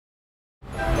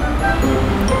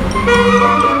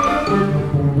Hello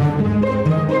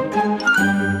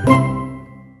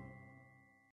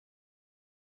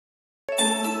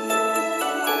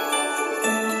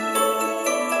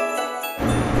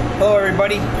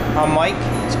everybody, I'm Mike.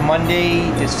 It's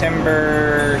Monday,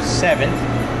 December 7th.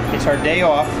 It's our day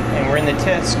off and we're in the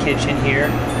test kitchen here.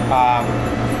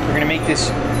 We're gonna make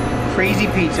this crazy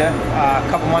pizza. A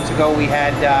couple months ago we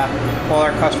had all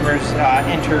our customers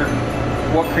enter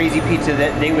what crazy pizza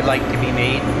that they would like to be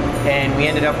made, and we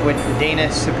ended up with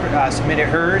Dana submitted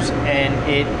hers, and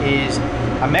it is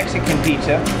a Mexican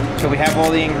pizza. So we have all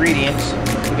the ingredients.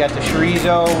 We got the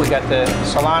chorizo, we got the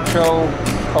cilantro,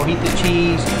 cojita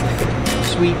cheese,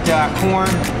 sweet corn,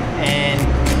 and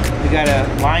we got a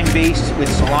lime base with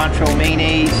cilantro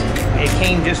mayonnaise. It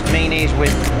came just mayonnaise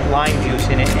with lime juice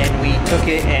in it, and we took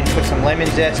it and put some lemon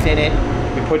zest in it.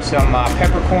 We put some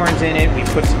peppercorns in it. We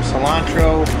put some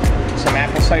cilantro, some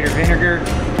apple cider vinegar,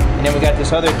 and then we got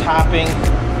this other topping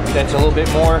that's a little bit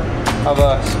more of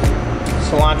a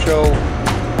cilantro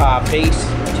base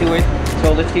to it.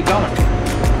 So let's get going.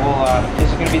 Well, this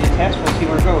is going to be the test. We'll see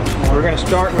where it goes. We're going to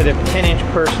start with a 10-inch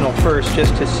personal first,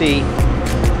 just to see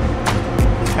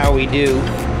how we do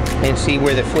and see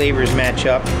where the flavors match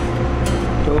up.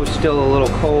 Dough's still a little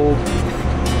cold,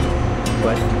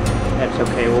 but that's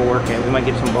okay. We'll work it. We might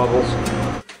get some bubbles.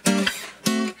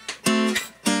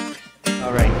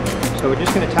 All right, so we're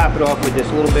just going to top it off with this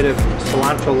little bit of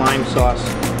cilantro lime sauce.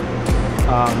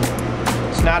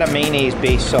 It's not a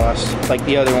mayonnaise-based sauce like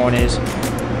the other one is.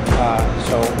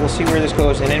 So we'll see where this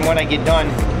goes, and then when I get done,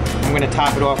 I'm going to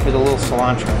top it off with a little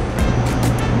cilantro.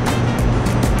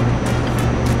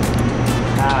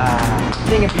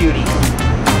 Thing of beauty. I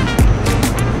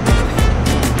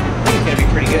think it's going to be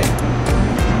pretty good.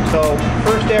 So,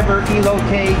 first ever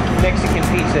Elote Mexican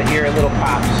pizza here at Little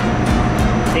Pops.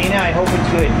 Dana, I hope it's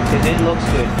good, because it looks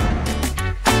good.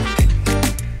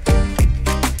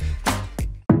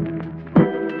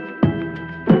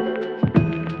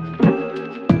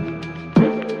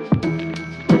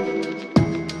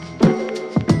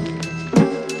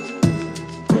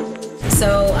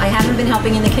 So I haven't been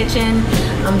helping in the kitchen.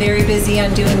 I'm very busy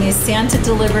on doing these Santa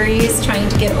deliveries, trying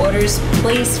to get orders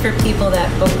placed for people that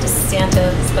booked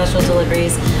Santa special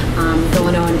deliveries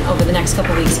going on over the next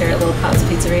couple weeks here at Little Pops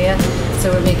Pizzeria.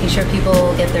 So we're making sure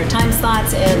people get their time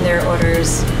slots and their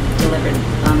orders delivered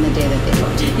on the day that they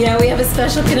booked. Yeah, we have a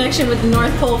special connection with the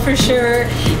North Pole for sure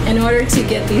in order to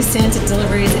get these Santa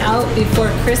deliveries out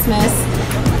before Christmas.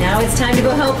 Now it's time to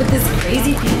go help with this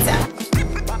crazy pizza.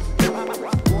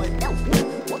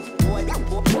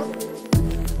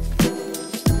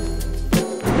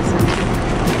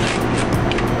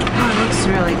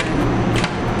 Really good.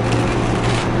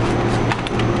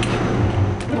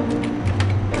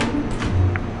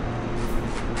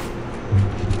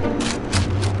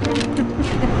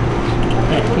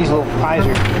 These little pies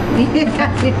are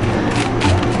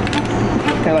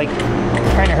they're like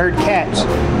trying to herd cats.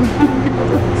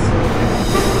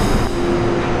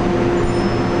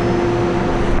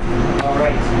 All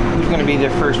right, who's going to be the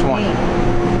first one?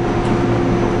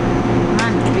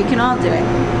 Come on, we can all do it.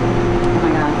 Oh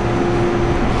my God.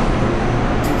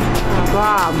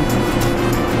 Wow.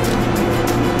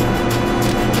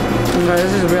 Okay,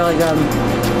 this is really good.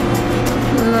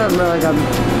 This is really good.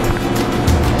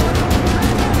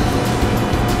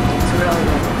 It's really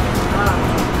good.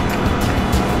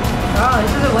 Oh,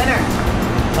 this is a winner.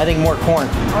 I think more corn.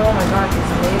 Oh my gosh,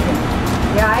 it's amazing.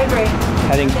 Yeah, I agree.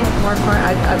 I think more corn.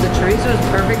 The chorizo is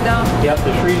perfect though. Yep,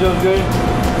 the chorizo's good.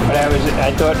 But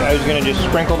I thought I was going to just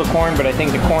sprinkle the corn, but I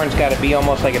think the corn's got to be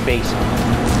almost like a base.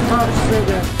 Oh, it's so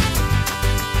good.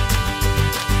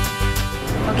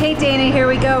 Okay, Dana, here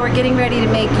we go. We're getting ready to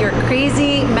make your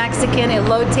crazy Mexican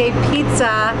elote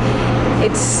pizza.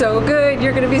 It's so good.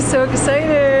 You're going to be so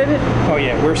excited. Oh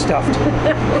yeah, we're stuffed.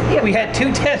 We had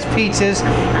 2 test pizzas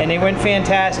and they went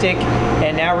fantastic.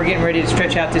 And now we're getting ready to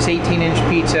stretch out this 18-inch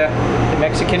pizza, the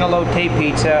Mexican elote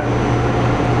pizza.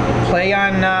 Play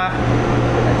on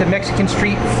the Mexican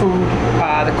street food,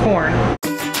 the corn.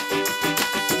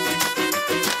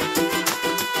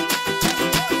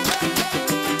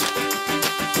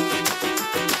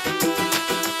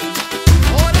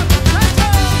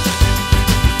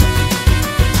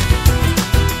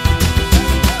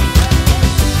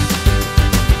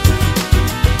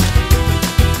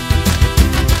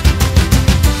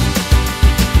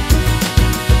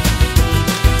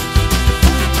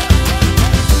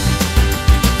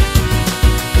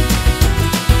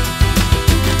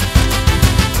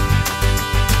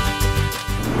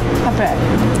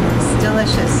 It's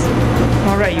delicious.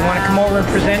 All right, you want to come over and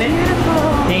present it? Beautiful.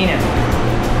 Dana,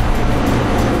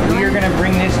 we are going to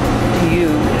bring this to you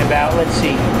in about, let's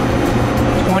see,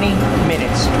 20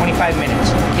 minutes, 25 minutes.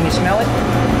 Can you smell it?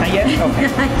 Not yet? Okay.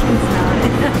 I can smell it.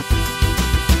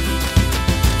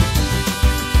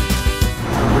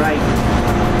 Right.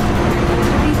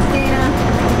 Thanks, Dana.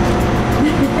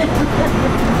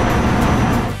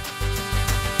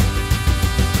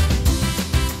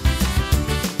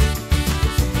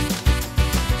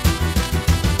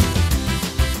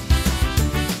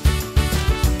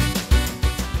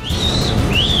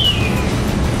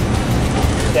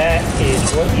 That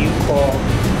is what you call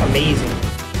amazing.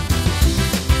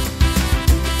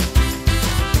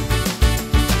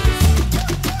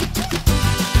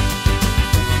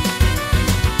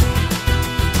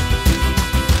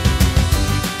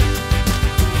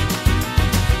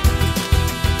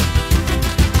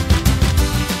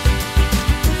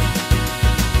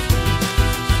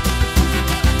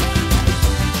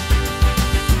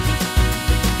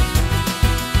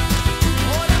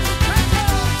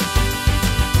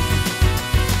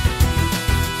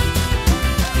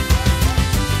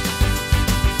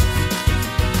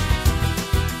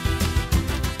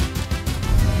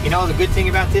 You know, the good thing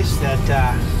about this,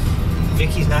 that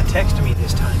Vicky's not texting me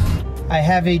this time. I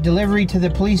have a delivery to the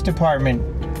police department.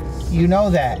 You know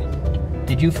that.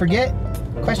 Did you forget?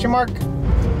 Question mark?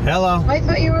 Hello. I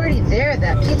thought you were already there.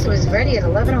 That pizza was ready at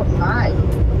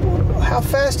 11:05. How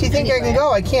fast do you think I can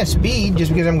go? I can't speed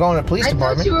just because I'm going to the police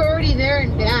department. I thought you were already there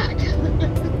and back.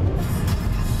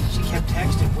 She kept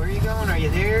texting, where are you going? Are you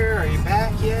there? Are you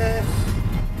back yet?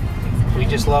 We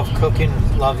just love cooking,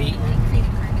 love eating.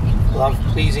 Love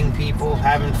pleasing people,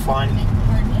 having fun.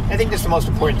 I think that's the most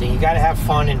important thing. You got to have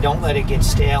fun and don't let it get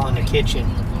stale in the kitchen.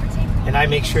 And I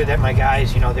make sure that my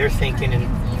guys, you know, they're thinking and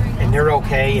they're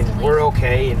okay and we're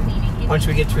okay. And once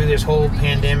we get through this whole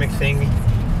pandemic thing,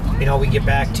 you know, we get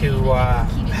back to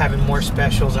having more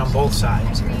specials on both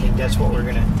sides. And I think that's what we're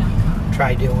going to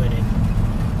try doing. And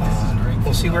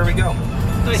we'll see where we go.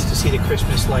 Nice to see the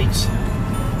Christmas lights.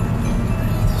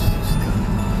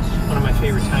 One of my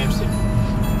favorite times to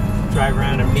drive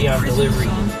around and be on delivery.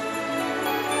 All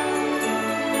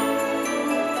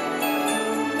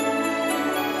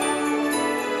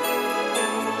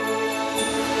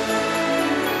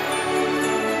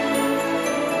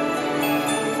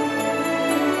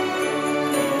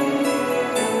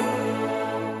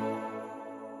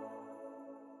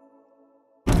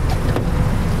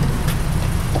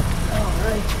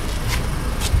right.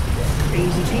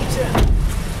 Crazy pizza.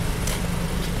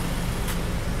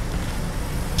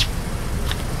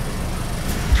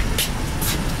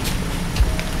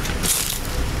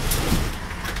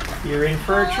 You're in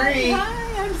for a treat.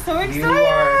 Hi, I'm so excited. You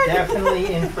are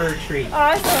definitely in for a treat.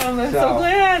 Awesome, I'm so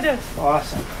glad.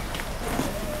 Awesome.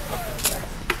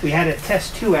 We had a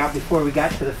test 2 out before we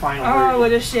got to the final version.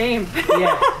 What a shame.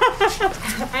 Yeah.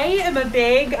 I am a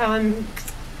big, home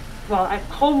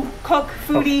cook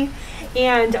foodie,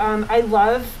 and I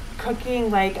love cooking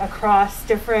like across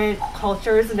different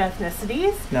cultures and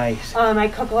ethnicities. Nice. I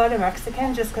cook a lot of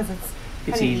Mexican just because it's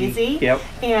kind of easy. Yep.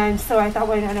 And so I thought,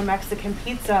 why not a Mexican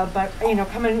pizza? But, you know,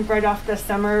 coming right off the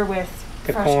summer with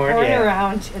The fresh corn, corn yeah.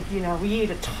 around, you know, we eat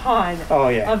a ton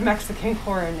of Mexican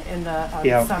corn in the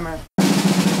summer.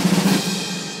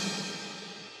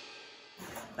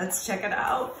 Let's check it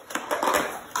out.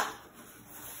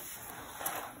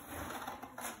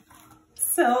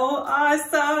 So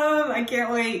awesome. I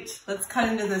can't wait. Let's cut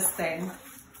into this thing.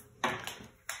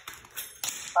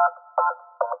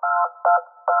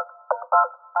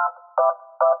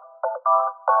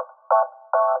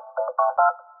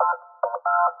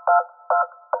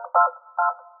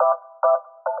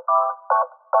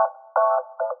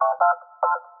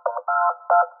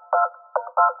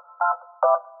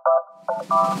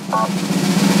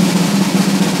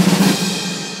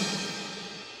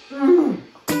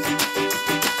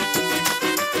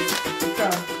 So,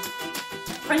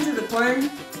 crunch of the corn,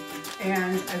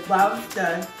 and I love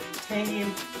the tangy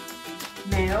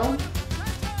mayo.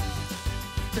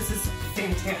 This is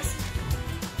fantastic.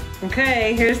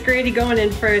 Okay, here's Grady going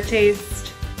in for a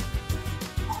taste.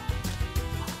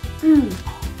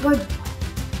 Good.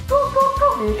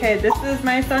 Okay, this is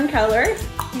my son Keller.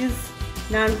 He's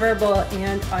nonverbal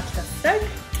and autistic.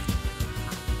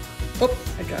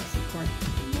 Oops, I dropped some corn.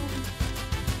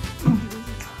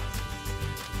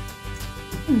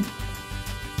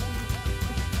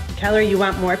 Keller, you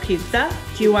want more pizza?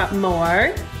 Do you want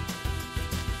more?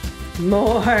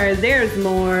 More, there's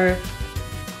more.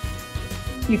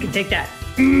 You can take that.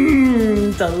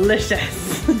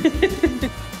 Delicious.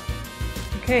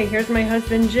 Okay, here's my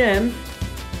husband, Jim.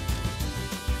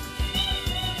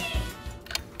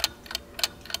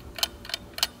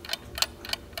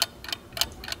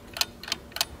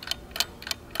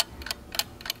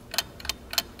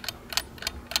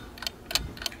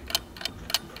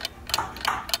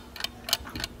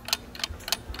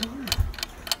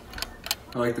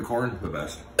 I like the corn the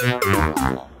best. I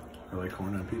like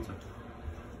corn on pizza.